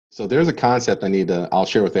So there's a concept I'll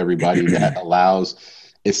share with everybody that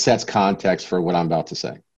it sets context for what I'm about to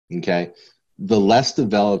say. Okay. The less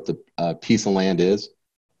developed a piece of land is,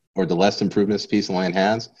 or the less improvements a piece of land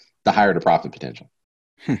has, the higher the profit potential.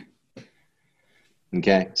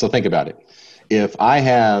 Okay. So think about it. If I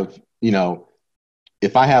have,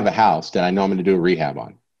 if I have a house that I know I'm going to do a rehab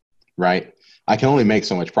on, right? I can only make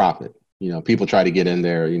so much profit. People try to get in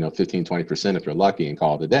there, 15, 20% if they're lucky and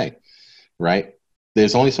call it a day, right?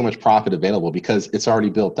 There's only so much profit available because it's already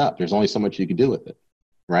built up. There's only so much you can do with it,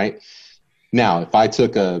 right? Now, if I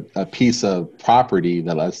took a piece of property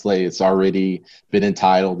that, let's say, it's already been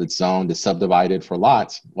entitled, it's zoned, it's subdivided for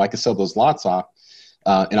lots, well, I can sell those lots off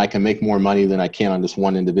and I can make more money than I can on this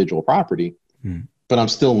one individual property, but I'm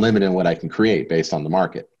still limiting what I can create based on the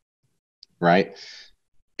market, right?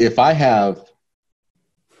 If I have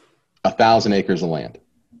 1,000 acres of land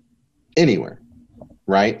anywhere,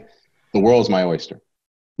 right? The world's my oyster.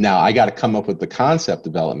 Now I got to come up with the concept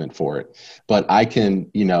development for it, but I can,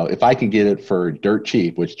 if I can get it for dirt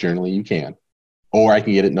cheap, which generally you can, or I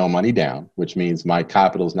can get it no money down, which means my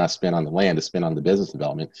capital is not spent on the land, it's spent on the business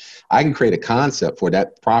development. I can create a concept for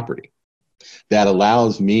that property that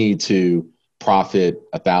allows me to profit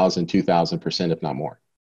 1,000, 2,000%, if not more.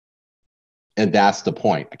 And that's the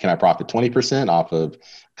point. Can I profit 20% off of a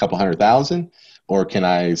couple 100,000, or can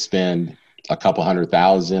I spend a couple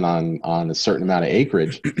 100,000 on a certain amount of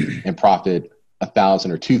acreage and profit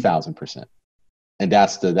 1,000 or 2,000%? And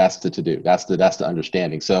that's the to-do. That's the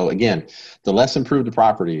understanding. So again, the less improved the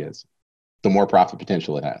property is, the more profit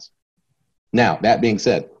potential it has. Now, that being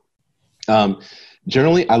said,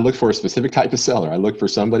 generally I look for a specific type of seller. I look for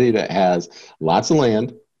somebody that has lots of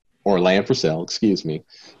land, or land for sale, excuse me.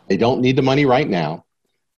 They don't need the money right now.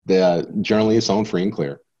 Generally it's owned free and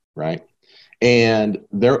clear, right? And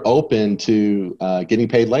they're open to getting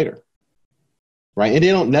paid later, right? And they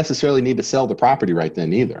don't necessarily need to sell the property right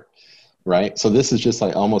then either, right? So this is just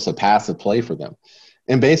like almost a passive play for them.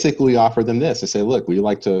 And basically offer them this. I say, look, would you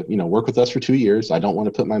like to, work with us for 2 years? I don't want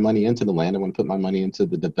to put my money into the land. I want to put my money into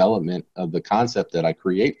the development of the concept that I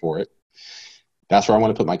create for it. That's where I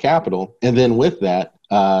want to put my capital. And then with that,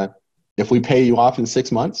 if we pay you off in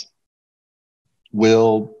 6 months,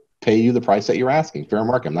 we'll pay you the price that you're asking, fair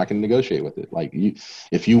market. I'm not going to negotiate with it. Like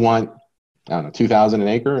if you want, I don't know, 2,000 an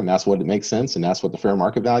acre, and that's what it makes sense, and that's what the fair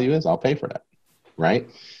market value is, I'll pay for that, right?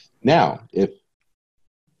 Now, if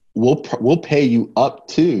we'll pay you up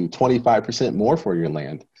to 25% more for your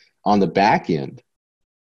land on the back end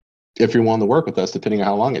if you're willing to work with us, depending on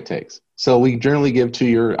how long it takes. So we generally give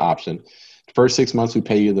 2-year option. The first 6 months, we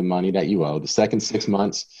pay you the money that you owe. The second 6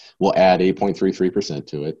 months, we'll add 8.33%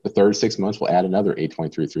 to it. The third 6 months, we'll add another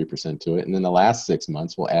 8.33% to it. And then the last 6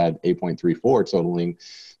 months, we'll add 8.34, totaling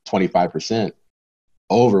 25%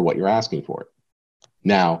 over what you're asking for.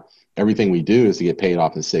 Now, everything we do is to get paid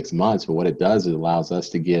off in 6 months, but what it does is it allows us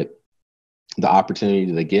to get the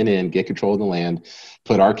opportunity to get in, get control of the land,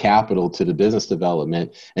 put our capital to the business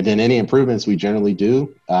development, and then any improvements we generally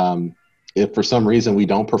do, if for some reason we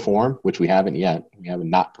don't perform, which we haven't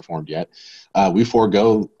not performed yet, we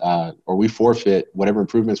forego or we forfeit whatever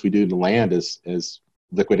improvements we do to the land as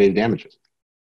liquidated damages.